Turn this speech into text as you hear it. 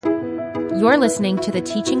You're listening to the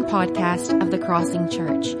teaching podcast of The Crossing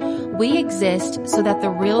Church. We exist so that the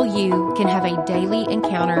real you can have a daily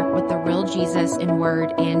encounter with the real Jesus in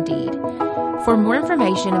word and deed. For more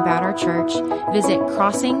information about our church, visit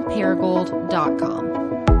crossingparagould.com.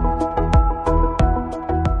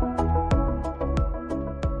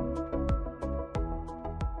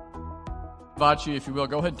 I invite you, if you will,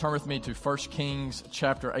 go ahead and turn with me to 1 Kings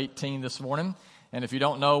chapter 18 this morning. And if you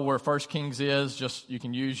don't know where 1 Kings is, just you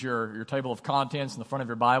can use your table of contents in the front of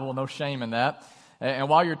your Bible. No shame in that. And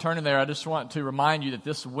while you're turning there, I just want to remind you that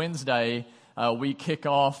this Wednesday we kick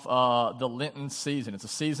off the Lenten season. It's a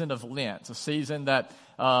season of Lent. It's a season that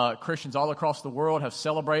Christians all across the world have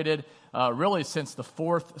celebrated really since the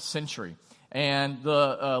 4th century. And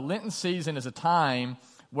the Lenten season is a time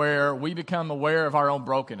where we become aware of our own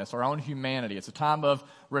brokenness, our own humanity. It's a time of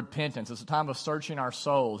repentance. It's a time of searching our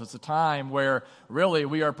souls. It's a time where really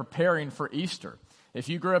we are preparing for Easter. If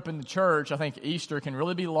you grew up in the church, I think Easter can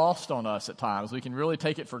really be lost on us at times. We can really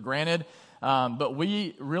take it for granted, but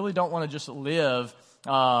we really don't want to just live, we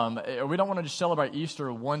don't want to just celebrate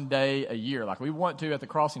Easter one day a year. Like we want to, at the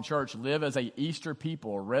Crossing Church, live as a Easter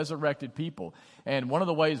people, a resurrected people. And one of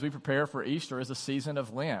the ways we prepare for Easter is a season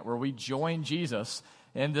of Lent, where we join Jesus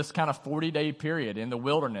in this kind of 40-day period in the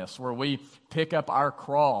wilderness where we pick up our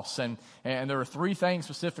cross. And there are 3 things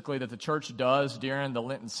specifically that the church does during the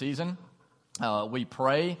Lenten season. We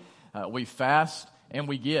pray, we fast, and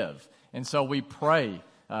we give. And so we pray.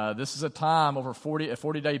 This is a time over a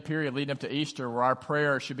 40-day period leading up to Easter where our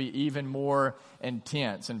prayer should be even more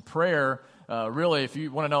intense. And prayer, really, if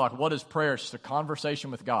you want to know, like, what is prayer? It's just a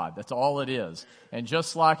conversation with God. That's all it is. And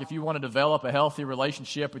just like if you want to develop a healthy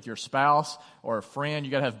relationship with your spouse or a friend,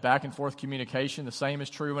 you got to have back and forth communication. The same is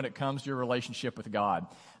true when it comes to your relationship with God.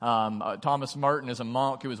 Thomas Merton is a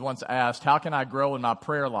monk who was once asked, "How can I grow in my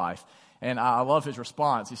prayer life?" And I love his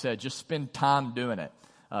response. He said, "Just spend time doing it."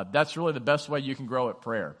 That's really the best way you can grow at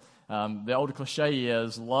prayer. The old cliche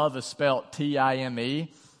is love is spelled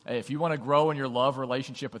T-I-M-E. If you want to grow in your love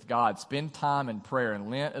relationship with God, spend time in prayer. And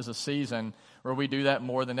Lent is a season where we do that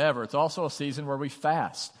more than ever. It's also a season where we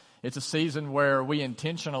fast. It's a season where we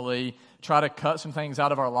intentionally try to cut some things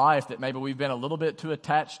out of our life that maybe we've been a little bit too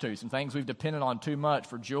attached to, some things we've depended on too much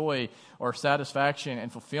for joy or satisfaction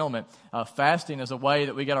and fulfillment. Fasting is a way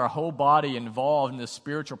that we get our whole body involved in this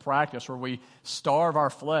spiritual practice where we starve our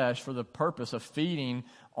flesh for the purpose of feeding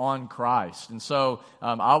on Christ. And so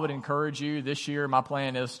I would encourage you this year, my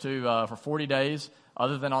plan is to, for 40 days,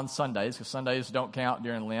 other than on Sundays, because Sundays don't count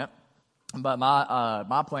during Lent, but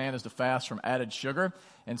my plan is to fast from added sugar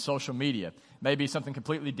and social media. Maybe something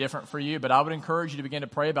completely different for you, but I would encourage you to begin to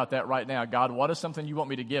pray about that right now. God, what is something you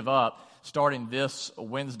want me to give up starting this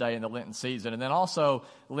Wednesday in the Lenten season? And then also,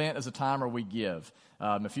 Lent is a time where we give.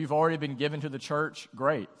 If you've already been given to the church,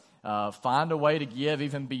 great. Find a way to give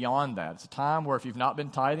even beyond that. It's a time where if you've not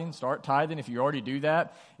been tithing, start tithing. If you already do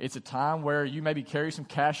that, it's a time where you maybe carry some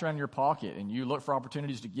cash around in your pocket and you look for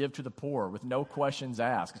opportunities to give to the poor with no questions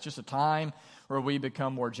asked. It's just a time where we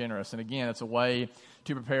become more generous. And again, it's a way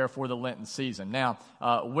to prepare for the Lenten season. Now,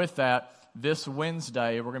 with that, this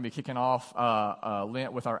Wednesday, we're going to be kicking off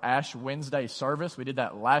Lent with our Ash Wednesday service. We did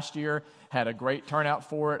that last year, had a great turnout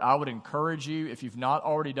for it. I would encourage you, if you've not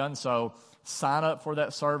already done so, sign up for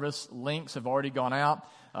that service. Links have already gone out.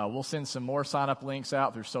 We'll send some more sign-up links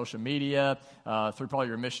out through social media, through probably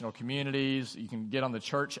your missional communities. You can get on the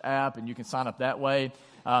church app, and you can sign up that way.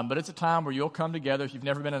 But it's a time where you'll come together. If you've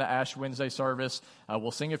never been in an Ash Wednesday service,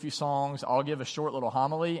 we'll sing a few songs. I'll give a short little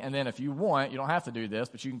homily, and then if you want, you don't have to do this,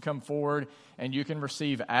 but you can come forward, and you can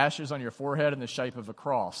receive ashes on your forehead in the shape of a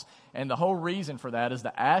cross. And the whole reason for that is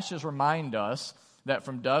the ashes remind us that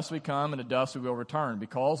from dust we come and to dust we will return.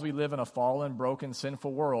 Because we live in a fallen, broken,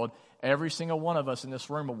 sinful world, every single one of us in this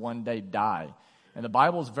room will one day die. And the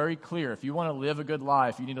Bible is very clear. If you want to live a good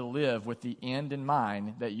life, you need to live with the end in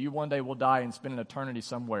mind, that you one day will die and spend an eternity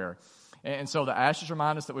somewhere. And so the ashes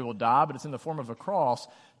remind us that we will die, but it's in the form of a cross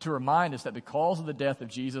to remind us that because of the death of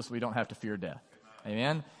Jesus, we don't have to fear death.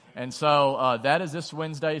 Amen? And so that is this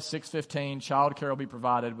Wednesday, 6:15. Childcare will be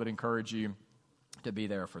provided. Would encourage you to be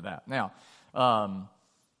there for that. Now, I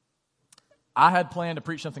had planned to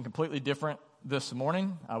preach something completely different this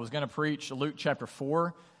morning. I was going to preach Luke chapter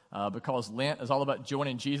 4 because Lent is all about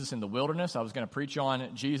joining Jesus in the wilderness. I was going to preach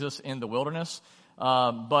on Jesus in the wilderness.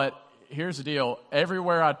 But here's the deal.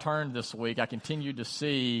 Everywhere I turned this week, I continued to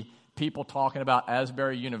see people talking about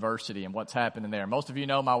Asbury University and what's happening there. Most of you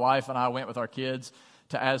know my wife and I went with our kids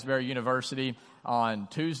to Asbury University on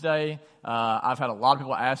Tuesday. I've had a lot of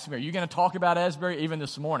people ask me, "Are you going to talk about Asbury?" Even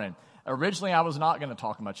this morning. Originally, I was not going to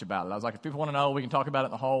talk much about it. I was like, if people want to know, we can talk about it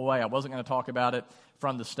in the hallway. I wasn't going to talk about it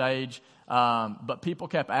from the stage. But people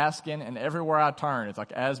kept asking, and everywhere I turned, it's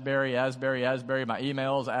like Asbury, Asbury, Asbury. My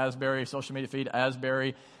emails, Asbury, social media feed,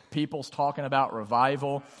 Asbury. People's talking about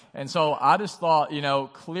revival. And so I just thought,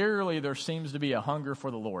 clearly there seems to be a hunger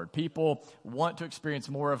for the Lord. People want to experience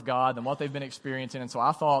more of God than what they've been experiencing. And so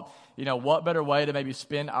I thought, what better way to maybe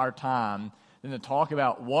spend our time than to talk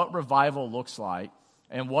about what revival looks like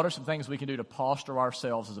and what are some things we can do to posture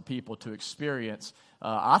ourselves as a people to experience,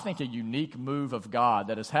 I think, a unique move of God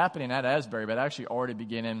that is happening at Asbury, but actually already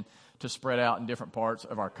beginning to spread out in different parts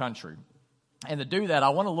of our country. And to do that, I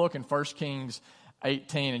want to look in 1 Kings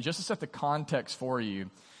 18, and just to set the context for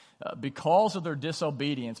you, because of their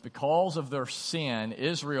disobedience, because of their sin,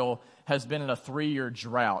 Israel has been in a 3-year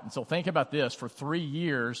drought. And so think about this. For 3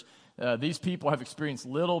 years, these people have experienced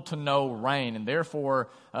little to no rain, and therefore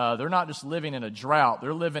they're not just living in a drought,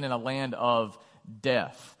 they're living in a land of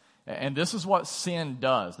death. And this is what sin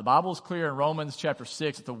does. The Bible is clear in Romans chapter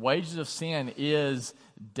 6 that the wages of sin is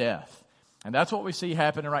death. And that's what we see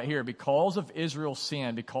happening right here. Because of Israel's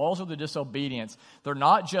sin, because of the disobedience, they're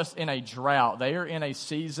not just in a drought. They are in a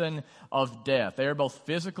season of death. They are both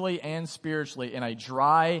physically and spiritually in a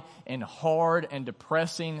dry and hard and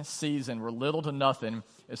depressing season where little to nothing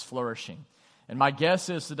is flourishing. And my guess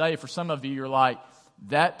is today, for some of you, you're like,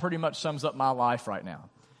 that pretty much sums up my life right now.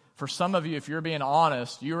 For some of you, if you're being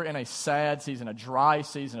honest, you're in a sad season, a dry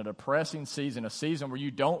season, a depressing season, a season where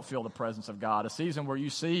you don't feel the presence of God, a season where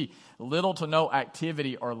you see little to no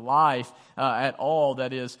activity or life at all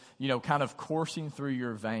that is, kind of coursing through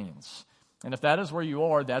your veins. And if that is where you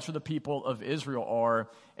are, that's where the people of Israel are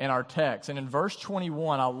in our text. And in verse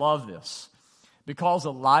 21, I love this, because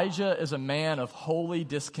Elijah is a man of holy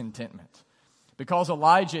discontentment. Because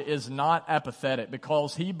Elijah is not apathetic,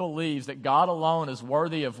 because he believes that God alone is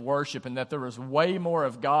worthy of worship and that there is way more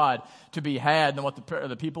of God to be had than what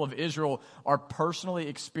the people of Israel are personally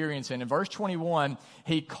experiencing. In verse 21,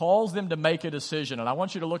 he calls them to make a decision. And I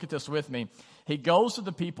want you to look at this with me. He goes to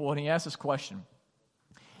the people and he asks this question: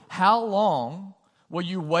 how long will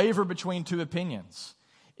you waver between two opinions?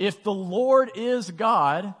 If the Lord is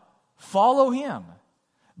God, follow him.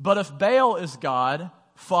 But if Baal is God,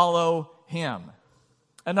 follow him.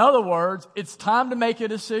 In other words, it's time to make a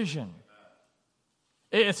decision.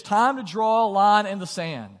 It's time to draw a line in the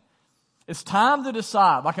sand. It's time to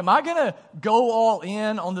decide, am I going to go all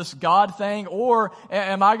in on this God thing, or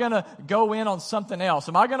am I going to go in on something else?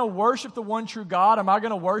 Am I going to worship the one true God, or am I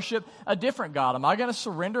going to worship a different God? Am I going to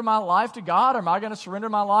surrender my life to God, or am I going to surrender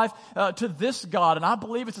my life to this God? And I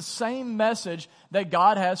believe it's the same message that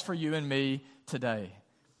God has for you and me today.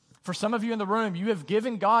 For some of you in the room, you have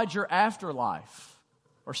given God your afterlife,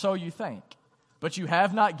 or so you think, but you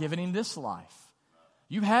have not given him this life.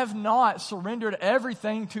 You have not surrendered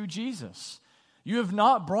everything to Jesus. You have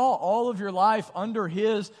not brought all of your life under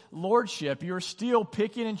his lordship. You're still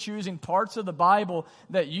picking and choosing parts of the Bible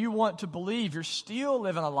that you want to believe. You're still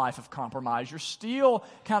living a life of compromise. You're still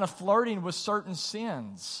kind of flirting with certain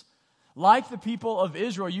sins. Like the people of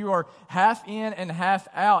Israel, you are half in and half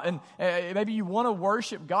out. And maybe you want to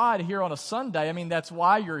worship God here on a Sunday. That's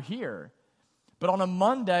why you're here. But on a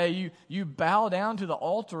Monday, you bow down to the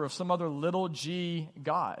altar of some other little g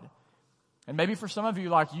God. And maybe for some of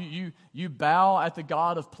you, you bow at the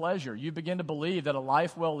God of pleasure. You begin to believe that a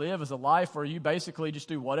life well lived is a life where you basically just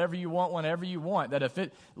do whatever you want, whenever you want. That if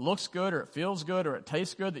it looks good or it feels good or it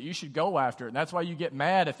tastes good, that you should go after it. And that's why you get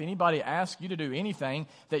mad if anybody asks you to do anything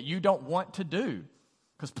that you don't want to do,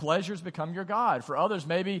 because pleasures become your God. For others,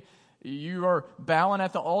 maybe you are bowing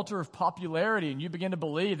at the altar of popularity, and you begin to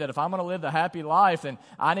believe that if I'm going to live the happy life, then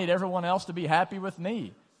I need everyone else to be happy with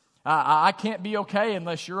me. I can't be okay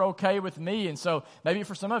unless you're okay with me. And so maybe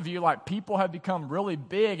for some of you, people have become really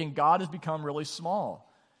big and God has become really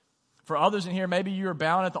small. For others in here, maybe you're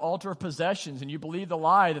bowing at the altar of possessions and you believe the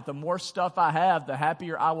lie that the more stuff I have, the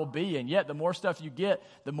happier I will be. And yet the more stuff you get,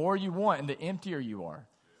 the more you want and the emptier you are.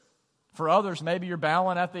 For others, maybe you're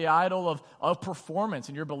bowing at the idol of performance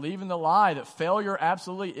and you're believing the lie that failure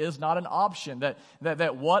absolutely is not an option,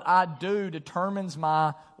 that what I do determines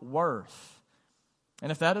my worth.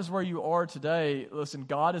 And if that is where you are today, listen,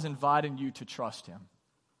 God is inviting you to trust him,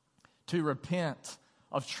 to repent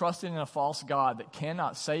of trusting in a false God that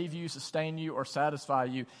cannot save you, sustain you, or satisfy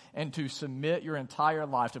you, and to submit your entire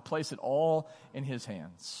life, to place it all in his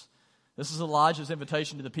hands. This is Elijah's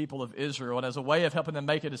invitation to the people of Israel. And as a way of helping them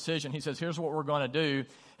make a decision, he says, here's what we're going to do.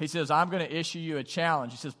 He says, I'm going to issue you a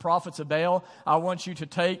challenge. He says, prophets of Baal, I want you to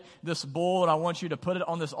take this bull and I want you to put it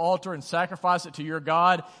on this altar and sacrifice it to your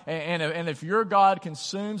God. And if your God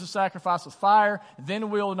consumes the sacrifice with fire, then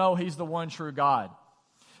we'll know he's the one true God.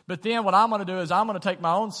 But then what I'm going to do is I'm going to take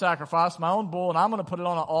my own sacrifice, my own bull, and I'm going to put it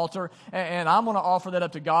on an altar, and I'm going to offer that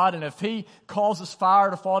up to God. And if he causes fire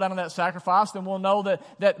to fall down on that sacrifice, then we'll know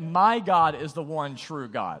that my God is the one true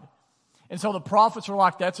God. And so the prophets were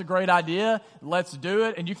like, that's a great idea. Let's do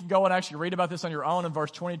it. And you can go and actually read about this on your own in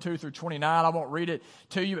verse 22 through 29. I won't read it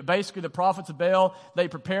to you. But basically the prophets of Baal, they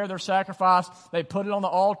prepare their sacrifice. They put it on the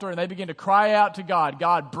altar and they begin to cry out to God.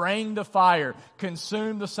 God, bring the fire.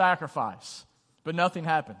 Consume the sacrifice. But nothing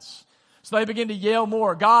happens. So they begin to yell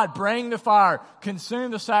more. God, bring the fire. Consume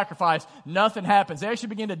the sacrifice. Nothing happens. They actually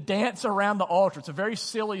begin to dance around the altar. It's a very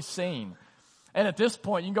silly scene. And at this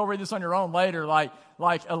point, you can go read this on your own later, like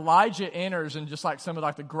Elijah enters and just like some of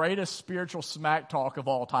like the greatest spiritual smack talk of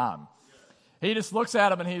all time. He just looks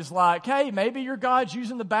at him and he's like, hey, maybe your God's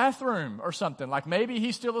using the bathroom or something. Like maybe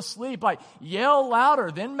he's still asleep. Like yell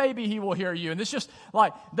louder, then maybe he will hear you. And it's just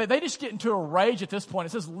like, they just get into a rage at this point.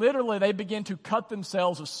 It says literally they begin to cut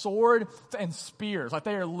themselves with swords and spears. Like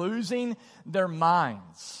they are losing their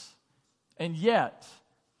minds. And yet,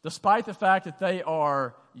 despite the fact that they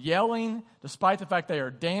are yelling, despite the fact they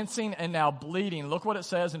are dancing and now bleeding, look what it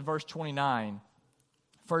says in verse 29.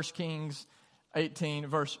 1 Kings 18,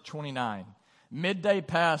 verse 29. Midday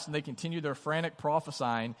passed, and they continued their frantic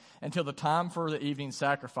prophesying until the time for the evening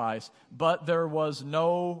sacrifice. But there was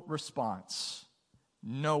no response.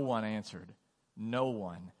 No one answered. No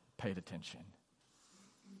one paid attention.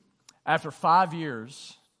 After 5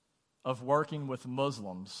 years of working with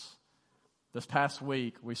Muslims, this past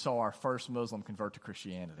week we saw our first Muslim convert to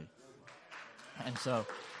Christianity. And so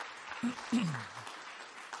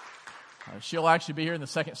she'll actually be here in the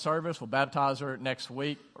second service. We'll baptize her next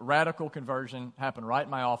week. Radical conversion happened right in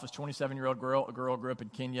my office. 27-year-old girl, a girl grew up in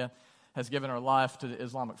Kenya, has given her life to the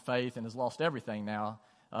Islamic faith and has lost everything now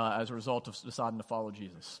as a result of deciding to follow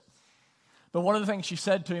Jesus. But one of the things she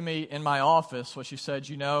said to me in my office was she said,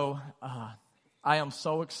 I am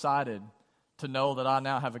so excited to know that I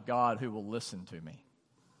now have a God who will listen to me.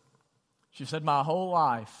 She said, my whole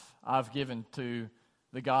life I've given to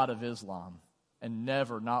the God of Islam. And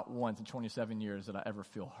never, not once in 27 years did I ever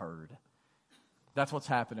feel heard. That's what's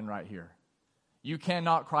happening right here. You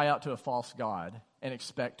cannot cry out to a false god and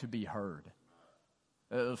expect to be heard.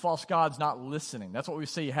 The false god's not listening. That's what we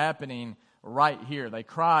see happening right here. They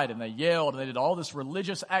cried and they yelled and they did all this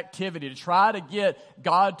religious activity to try to get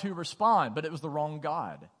God to respond, but it was the wrong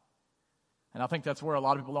God. And I think that's where a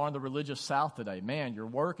lot of people are in the religious South today. Man, you're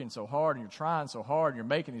working so hard and you're trying so hard and you're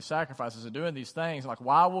making these sacrifices and doing these things. Like,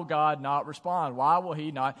 why will God not respond? Why will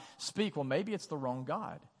he not speak? Well, maybe it's the wrong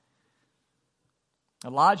God.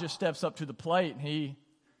 Elijah steps up to the plate and he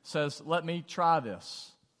says, let me try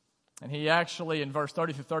this. And he actually, in verse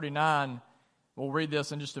 30 through 39, we'll read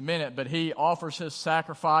this in just a minute, but he offers his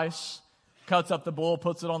sacrifice, cuts up the bull,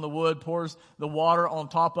 puts it on the wood, pours the water on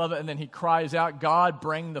top of it, and then he cries out, God,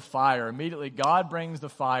 bring the fire. Immediately, God brings the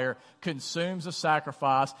fire, consumes the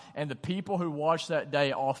sacrifice, and the people who watched that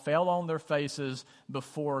day all fell on their faces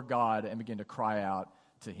before God and began to cry out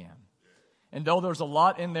to him. And though there's a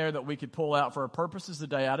lot in there that we could pull out for our purposes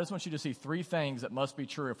today, I just want you to see three things that must be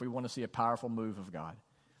true if we want to see a powerful move of God.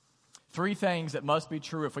 Three things that must be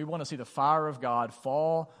true if we want to see the fire of God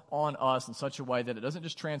fall on us in such a way that it doesn't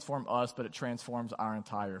just transform us, but it transforms our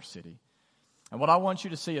entire city. And what I want you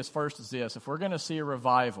to see first is this. If we're going to see a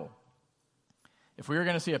revival, if we're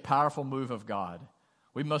going to see a powerful move of God,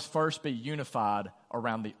 we must first be unified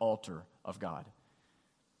around the altar of God.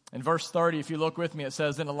 In verse 30, if you look with me, it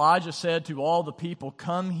says, Then Elijah said to all the people,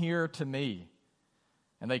 Come here to me.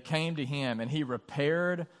 And they came to him, and he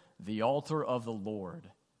repaired the altar of the Lord,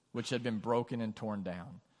 which had been broken and torn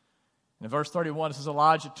down. And in verse 31, it says,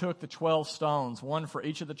 Elijah took the 12 stones, one for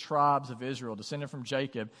each of the tribes of Israel, descended from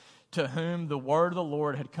Jacob, to whom the word of the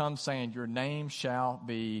Lord had come, saying, Your name shall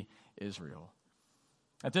be Israel.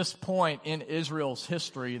 At this point in Israel's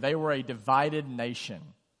history, they were a divided nation.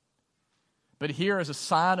 But here, as a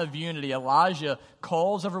sign of unity, Elijah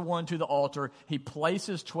calls everyone to the altar. He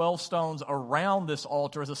places 12 stones around this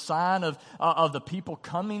altar as a sign of the people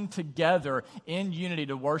coming together in unity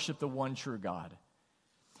to worship the one true God.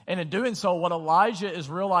 And in doing so, what Elijah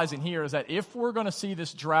is realizing here is that if we're going to see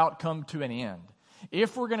this drought come to an end,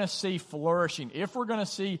 if we're going to see flourishing, if we're going to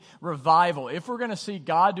see revival, if we're going to see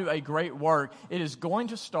God do a great work, it is going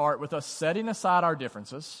to start with us setting aside our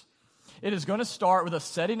differences. It is going to start with us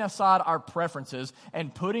setting aside our preferences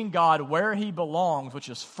and putting God where He belongs, which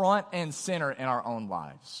is front and center in our own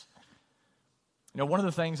lives. You know, one of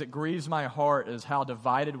the things that grieves my heart is how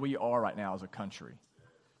divided we are right now as a country.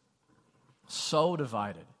 So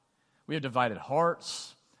divided. We have divided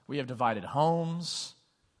hearts. We have divided homes.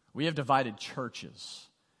 We have divided churches.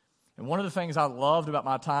 And one of the things I loved about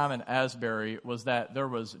my time in Asbury was that there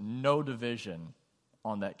was no division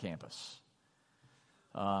on that campus.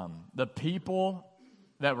 The people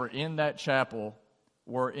that were in that chapel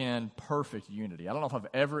were in perfect unity. I don't know if I've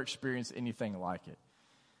ever experienced anything like it.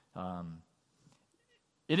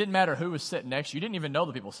 It didn't matter who was sitting next to you. You didn't even know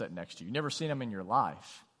the people sitting next to you. You'd never seen them in your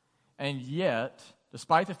life. And yet,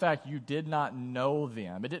 despite the fact you did not know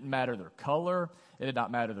them, it didn't matter their color, it did not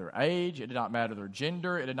matter their age, it did not matter their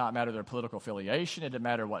gender, it did not matter their political affiliation, it didn't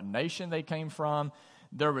matter what nation they came from.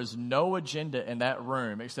 There was no agenda in that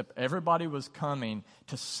room except everybody was coming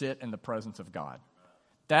to sit in the presence of God.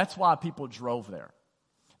 That's why people drove there.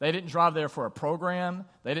 They didn't drive there for a program.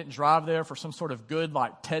 They didn't drive there for some sort of good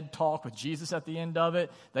like TED Talk with Jesus at the end of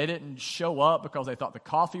it. They didn't show up because they thought the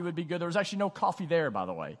coffee would be good. There was actually no coffee there, by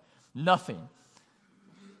the way. Nothing.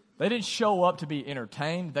 They didn't show up to be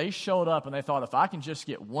entertained. They showed up and they thought, if I can just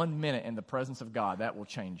get 1 minute in the presence of God, that will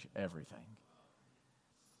change everything.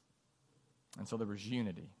 And so there was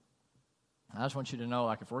unity. I just want you to know,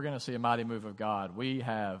 like, if we're going to see a mighty move of God, we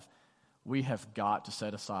have got to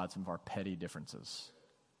set aside some of our petty differences.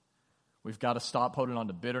 We've got to stop holding on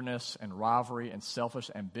to bitterness and rivalry and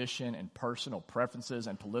selfish ambition and personal preferences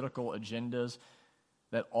and political agendas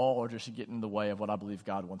that all are just getting in the way of what I believe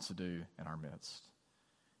God wants to do in our midst.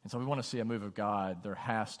 And so we want to see a move of God. There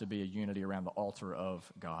has to be a unity around the altar of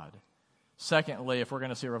God. Secondly, if we're going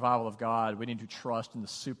to see a revival of God, we need to trust in the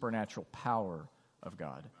supernatural power of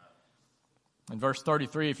God. In verse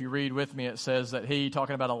 33, if you read with me, it says that he,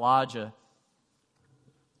 talking about Elijah,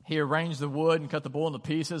 he arranged the wood and cut the bull into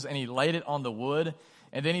pieces, and he laid it on the wood.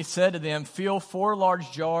 And then he said to them, fill 4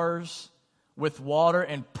 large jars with water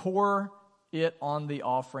and pour it on the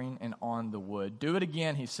offering and on the wood. Do it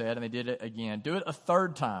again, he said, and they did it again. Do it a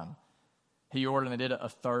third time, he ordered, and they did it a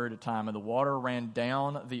third time. And the water ran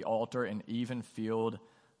down the altar and even filled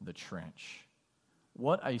the trench.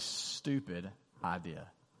 What a stupid idea.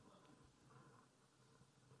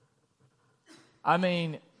 I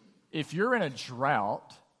mean, if you're in a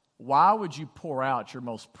drought, why would you pour out your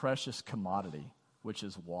most precious commodity, which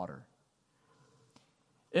is water?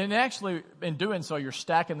 And actually, in doing so, you're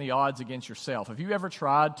stacking the odds against yourself. Have you ever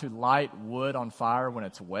tried to light wood on fire when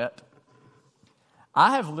it's wet?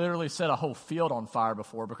 I have literally set a whole field on fire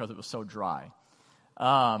before because it was so dry.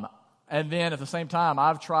 And then at the same time,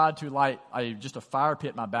 I've tried to light just a fire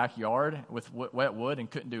pit in my backyard with wet wood and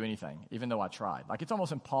couldn't do anything, even though I tried. Like, it's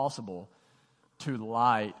almost impossible to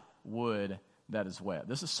light wood that is wet.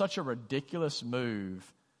 This is such a ridiculous move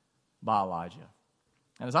by Elijah.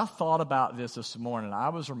 And as I thought about this morning, I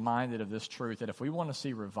was reminded of this truth that if we want to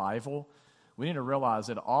see revival, we need to realize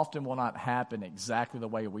that it often will not happen exactly the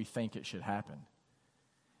way we think it should happen.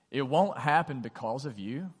 It won't happen because of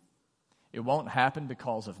you. It won't happen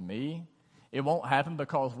because of me. It won't happen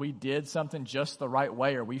because we did something just the right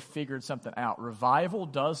way or we figured something out. Revival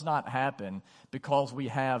does not happen because we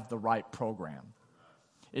have the right program.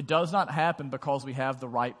 It does not happen because we have the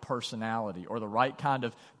right personality or the right kind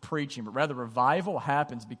of preaching, but rather revival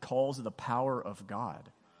happens because of the power of God.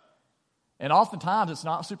 And oftentimes it's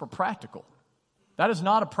not super practical. That is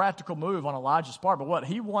not a practical move on Elijah's part, but what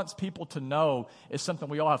he wants people to know is something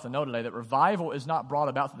we all have to know today, that revival is not brought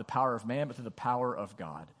about through the power of man, but through the power of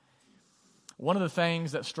God. One of the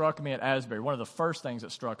things that struck me at Asbury, one of the first things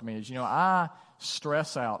that struck me is, I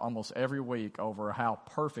stress out almost every week over how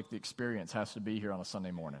perfect the experience has to be here on a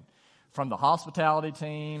Sunday morning. From the hospitality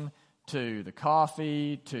team, to the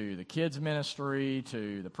coffee, to the kids ministry,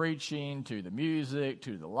 to the preaching, to the music,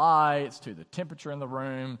 to the lights, to the temperature in the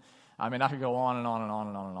room. I mean, I could go on and on and on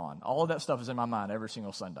and on and on. All of that stuff is in my mind every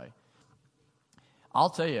single Sunday. I'll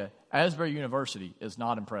tell you, Asbury University is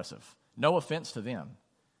not impressive. No offense to them.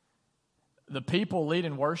 The people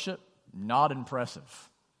leading worship, not impressive.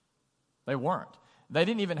 They weren't. They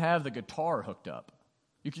didn't even have the guitar hooked up.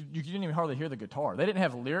 You didn't even hardly hear the guitar. They didn't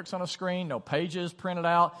have lyrics on a screen, no pages printed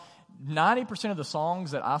out. 90% of the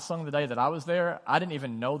songs that I sung the day that I was there, I didn't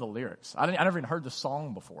even know the lyrics. I never even heard the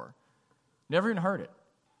song before. Never even heard it.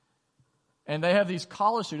 And they have these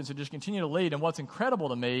college students who just continue to lead. And what's incredible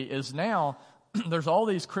to me is now there's all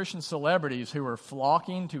these Christian celebrities who are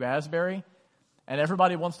flocking to Asbury. And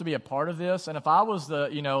everybody wants to be a part of this. And if I was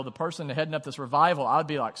the person heading up this revival, I'd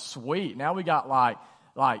be like, sweet. Now we got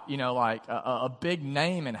a big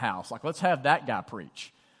name in house. Like, let's have that guy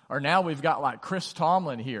preach. Or now we've got like Chris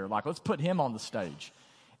Tomlin here. Like, let's put him on the stage.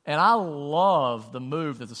 And I love the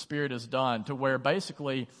move that the Spirit has done to where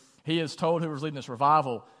basically he has told whoever's leading this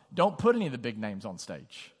revival, don't put any of the big names on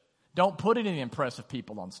stage. Don't put any of the impressive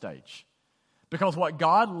people on stage. Because what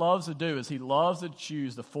God loves to do is he loves to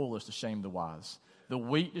choose the foolish to shame the wise, the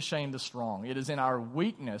weak to shame the strong. It is in our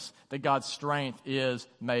weakness that God's strength is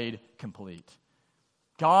made complete.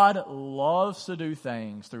 God loves to do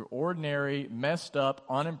things through ordinary, messed up,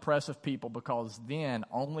 unimpressive people because then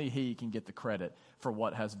only he can get the credit for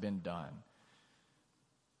what has been done.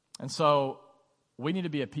 And so we need to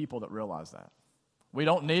be a people that realize that. We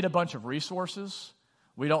don't need a bunch of resources.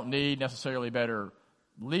 We don't need necessarily better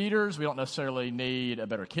leaders. We don't necessarily need a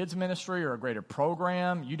better kids ministry or a greater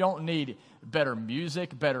program. You don't need better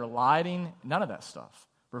music, better lighting, none of that stuff.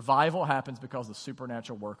 Revival happens because of the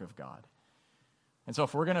supernatural work of God. And so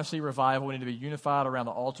if we're going to see revival, we need to be unified around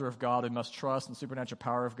the altar of God. We must trust in the supernatural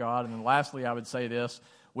power of God. And then lastly, I would say this,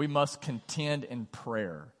 we must contend in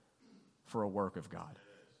prayer for a work of God.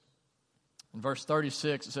 In verse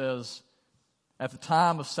 36, it says, at the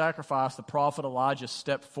time of sacrifice, the prophet Elijah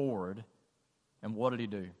stepped forward, and what did he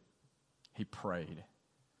do? He prayed.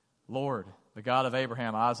 Lord, the God of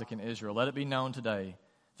Abraham, Isaac, and Israel, let it be known today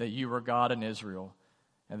that you are God in Israel,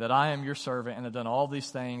 and that I am your servant and have done all these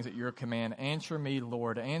things at your command. Answer me,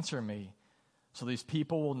 Lord, answer me, so these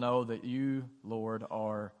people will know that you, Lord,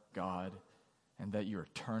 are God, and that you are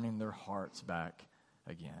turning their hearts back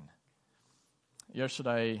again.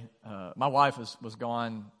 Yesterday, my wife was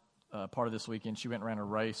gone part of this weekend. She went and ran a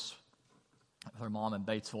race with her mom in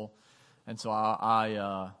Batesville. And so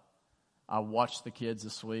I watched the kids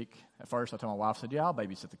this week. At first, I told my wife, I said, yeah, I'll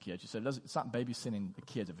babysit the kids. She said, it's not babysitting the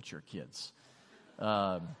kids if it's your kids.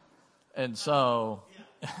 And so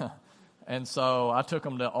I took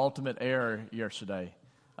them to Ultimate Air yesterday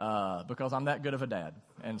because I'm that good of a dad.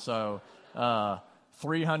 And so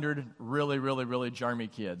 300 really, really, really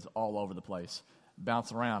germy kids all over the place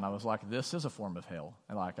bouncing around. I was like, this is a form of hell.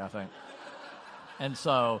 And I think. And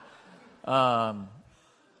so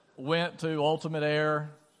went to Ultimate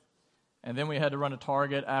Air, and then we had to run to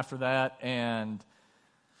Target after that, and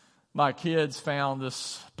my kids found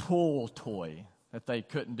this pool toy that they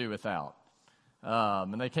couldn't do without.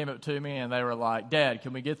 And they came up to me, and they were like, Dad,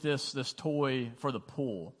 can we get this toy for the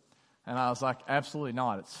pool? And I was like, absolutely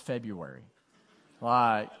not. It's February.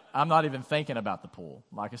 Like, I'm not even thinking about the pool.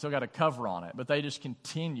 Like, I still got a cover on it. But they just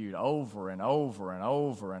continued over and over and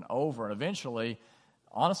over and over. And eventually,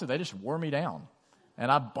 honestly, they just wore me down.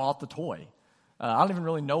 And I bought the toy. I don't even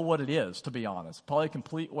really know what it is, to be honest. Probably a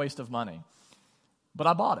complete waste of money. But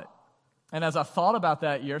I bought it. And as I thought about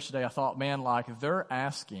that yesterday, I thought, man, like, their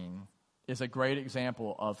asking is a great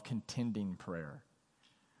example of contending prayer.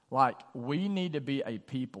 Like, we need to be a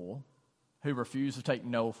people who refuse to take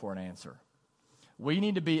no for an answer. We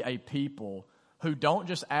need to be a people who don't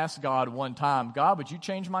just ask God one time, God, would you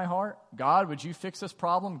change my heart? God, would you fix this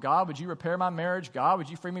problem? God, would you repair my marriage? God, would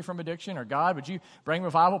you free me from addiction? Or God, would you bring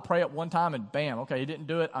revival? Pray it one time and bam, okay, he didn't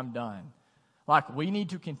do it, I'm done. Like, we need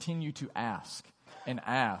to continue to ask and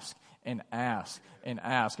ask and ask and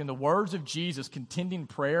ask. In the words of Jesus, contending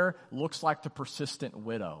prayer looks like the persistent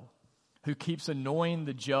widow who keeps annoying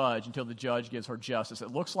the judge until the judge gives her justice.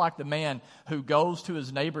 It looks like the man who goes to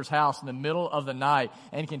his neighbor's house in the middle of the night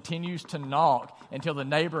and continues to knock until the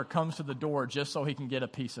neighbor comes to the door just so he can get a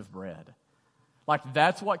piece of bread. Like,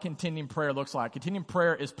 that's what contending prayer looks like. Contending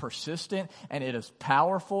prayer is persistent and it is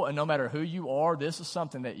powerful, and no matter who you are, this is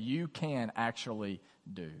something that you can actually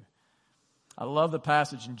do. I love the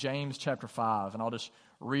passage in James chapter 5, and I'll just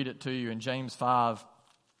read it to you. In James 5,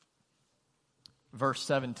 verse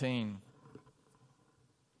 17,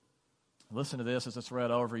 listen to this as it's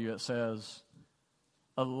read over you. It says,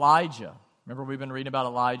 Elijah, remember we've been reading about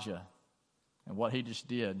Elijah and what he just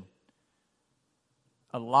did.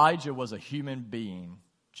 Elijah was a human being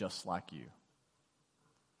just like you.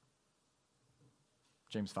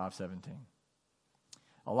 James 5:17.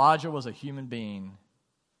 Elijah was a human being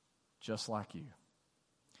just like you.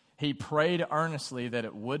 He prayed earnestly that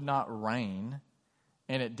it would not rain,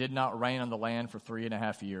 and it did not rain on the land for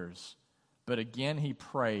 3.5 years. But again he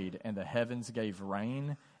prayed, and the heavens gave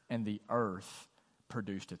rain, and the earth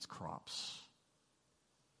produced its crops.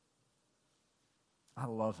 I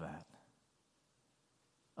love that.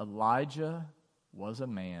 Elijah was a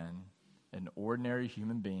man, an ordinary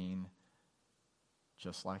human being,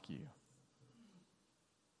 just like you.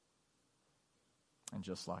 And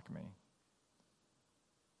just like me.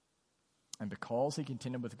 And because he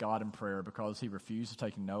contended with God in prayer, because he refused to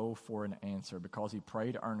take no for an answer, because he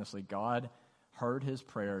prayed earnestly, God heard his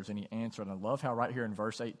prayers, and he answered. And I love how right here in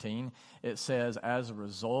verse 18, it says, as a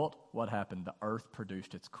result, what happened? The earth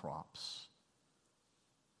produced its crops.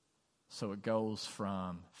 So it goes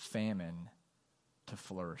from famine to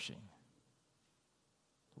flourishing.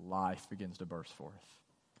 Life begins to burst forth.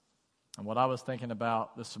 And what I was thinking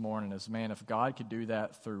about this morning is, man, if God could do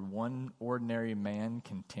that through one ordinary man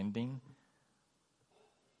contending,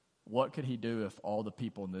 what could he do if all the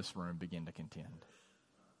people in this room begin to contend?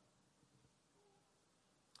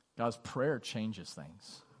 God's prayer changes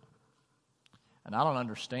things. And I don't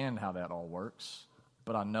understand how that all works,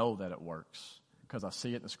 but I know that it works because I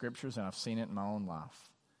see it in the scriptures and I've seen it in my own life.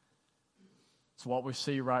 It's what we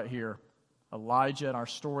see right here. Elijah, in our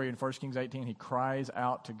story in 1 Kings 18, he cries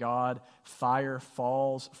out to God. Fire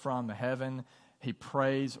falls from heaven. He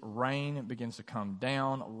prays. Rain begins to come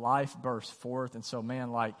down. Life bursts forth. And so,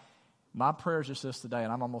 man, like, my prayer is just this today,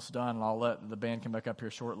 and I'm almost done, and I'll let the band come back up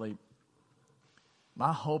here shortly.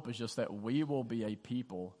 My hope is just that we will be a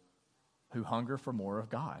people who hunger for more of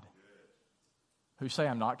God, who say,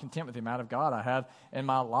 I'm not content with the amount of God I have in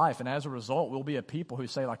my life. And as a result, we'll be a people who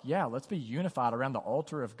say, like, yeah, let's be unified around the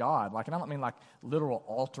altar of God. Like, and I don't mean like literal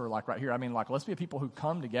altar like right here. I mean, like, let's be a people who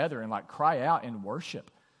come together and like cry out in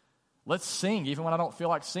worship. Let's sing even when I don't feel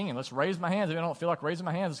like singing. Let's raise my hands if I don't feel like raising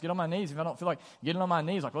my hands. Let's get on my knees if I don't feel like getting on my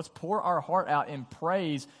knees. Like, let's pour our heart out in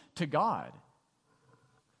praise to God.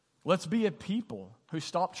 Let's be a people who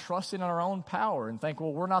stop trusting in our own power and think,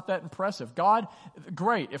 well, we're not that impressive. God,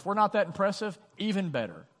 great. If we're not that impressive, even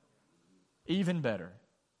better. Even better.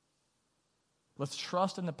 Let's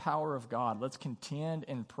trust in the power of God. Let's contend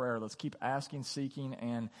in prayer. Let's keep asking, seeking,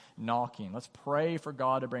 and knocking. Let's pray for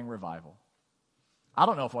God to bring revival. I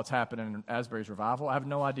don't know if what's happening in Asbury's revival. I have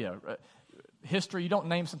no idea. History, you don't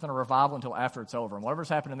name something a revival until after it's over. And whatever's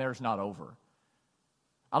happening there is not over.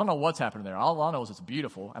 I don't know what's happening there. All I know is it's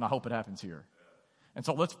beautiful, and I hope it happens here. And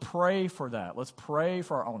so let's pray for that. Let's pray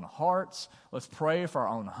for our own hearts. Let's pray for our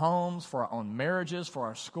own homes, for our own marriages, for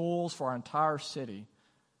our schools, for our entire city.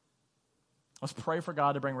 Let's pray for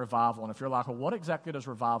God to bring revival. And if you're like, well, what exactly does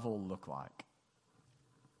revival look like?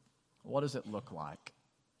 What does it look like?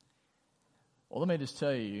 Well, let me just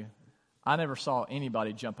tell you, I never saw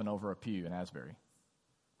anybody jumping over a pew in Asbury.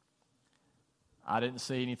 I didn't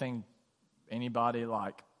see anybody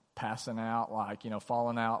like passing out, like,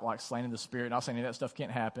 falling out, like slain in the spirit. Not saying any of that stuff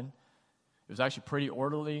can't happen. It was actually pretty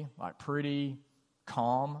orderly, like pretty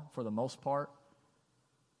calm for the most part.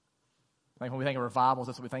 I think when we think of revivals,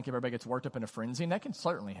 that's what we think of. Everybody gets worked up in a frenzy, and that can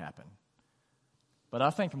certainly happen. But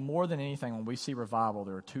I think more than anything, when we see revival,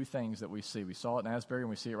 there are two things that we see. We saw it in Asbury, and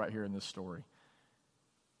we see it right here in this story.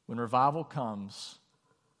 When revival comes,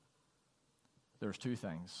 there's two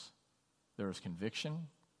things. There is conviction,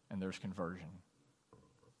 and there's conversion.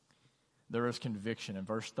 There is conviction. In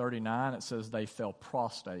verse 39, it says they fell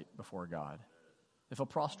prostrate before God. They fell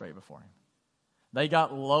prostrate before Him. They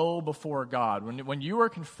got low before God. When you are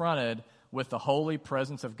confronted with the holy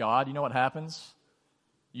presence of God, you know what happens?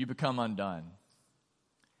 You become undone.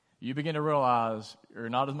 You begin to realize you're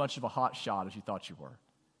not as much of a hot shot as you thought you were.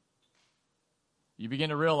 You begin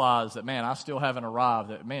to realize that, man, I still haven't arrived.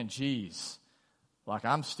 That, man, geez, like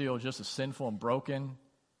I'm still just as sinful and broken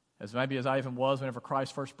as maybe as I even was whenever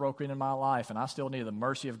Christ first broke into my life. And I still need the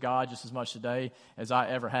mercy of God just as much today as I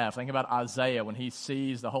ever have. Think about Isaiah when he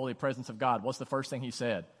sees the holy presence of God. What's the first thing he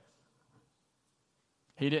said?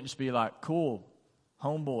 He didn't just be like, cool,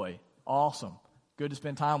 homeboy, awesome, good to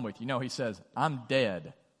spend time with you. No, he says, I'm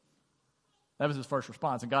dead. That was his first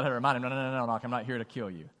response. And God had to remind him, no, like, I'm not here to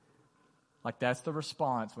kill you. Like, that's the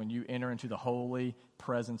response when you enter into the holy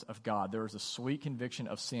presence of God. There is a sweet conviction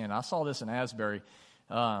of sin. I saw this in Asbury.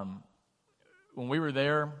 When we were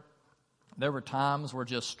there were times where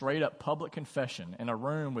just straight up public confession in a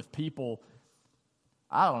room with people,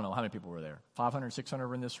 I don't know how many people were there, 500, 600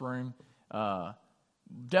 were in this room,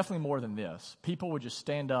 definitely more than this. People would just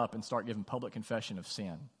stand up and start giving public confession of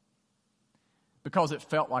sin because it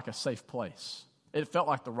felt like a safe place. It felt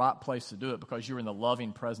like the right place to do it because you were in the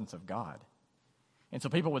loving presence of God. And so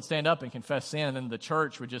people would stand up and confess sin, and then the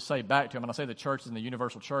church would just say back to them, and I say the church is in the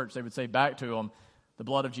universal church, they would say back to them, the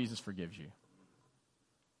blood of Jesus forgives you.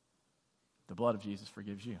 The blood of Jesus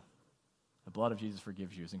forgives you. The blood of Jesus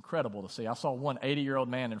forgives you. It's incredible to see. I saw one 80-year-old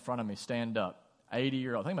man in front of me stand up.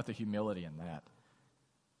 80-year-old. Think about the humility in that.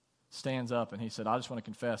 Stands up and he said, I just want to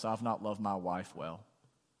confess I've not loved my wife well.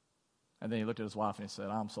 And then he looked at his wife and he said,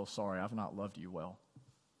 I'm so sorry. I've not loved you well.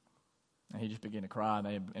 And he just began to cry and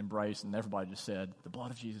they embraced and everybody just said, the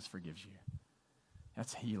blood of Jesus forgives you.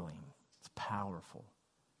 That's healing. It's powerful.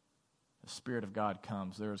 The Spirit of God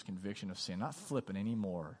comes. There is conviction of sin. Not flipping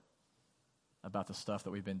anymore. about the stuff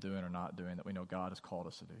that we've been doing or not doing that we know God has called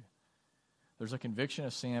us to do. There's a conviction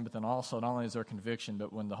of sin, but then also not only is there conviction,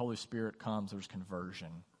 but when the Holy Spirit comes, there's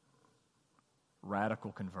conversion.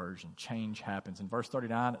 Radical conversion. Change happens. In verse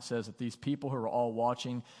 39, it says that these people who are all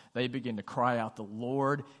watching, they begin to cry out, "The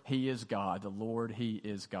Lord, He is God. The Lord, He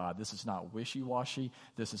is God." This is not wishy-washy.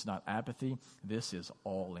 This is not apathy. This is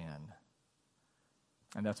all in.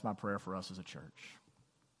 And that's my prayer for us as a church.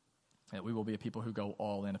 That we will be a people who go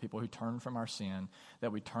all in, a people who turn from our sin,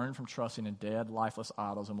 that we turn from trusting in dead, lifeless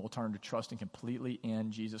idols, and we'll turn to trusting completely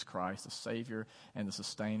in Jesus Christ, the Savior and the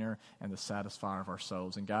Sustainer and the Satisfier of our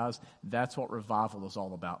souls. And guys, that's what revival is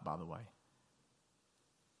all about, by the way.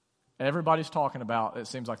 Everybody's talking about, it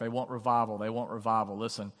seems like they want revival, they want revival.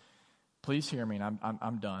 Listen, please hear me, and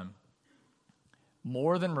I'm done.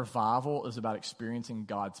 More than revival is about experiencing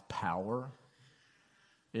God's power.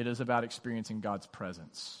 It is about experiencing God's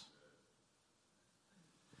presence.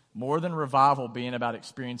 More than revival being about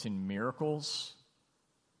experiencing miracles,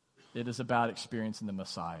 it is about experiencing the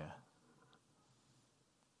Messiah.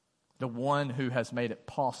 The one who has made it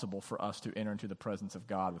possible for us to enter into the presence of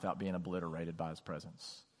God without being obliterated by His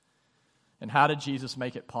presence. And how did Jesus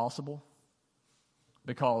make it possible?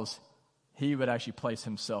 Because He would actually place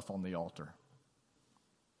Himself on the altar.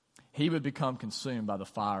 He would become consumed by the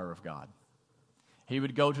fire of God. He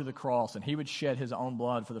would go to the cross and He would shed His own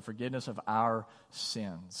blood for the forgiveness of our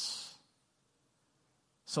sins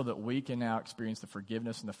so that we can now experience the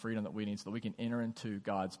forgiveness and the freedom that we need so that we can enter into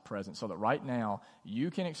God's presence. So that right now, you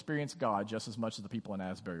can experience God just as much as the people in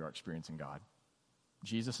Asbury are experiencing God.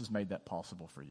 Jesus has made that possible for you.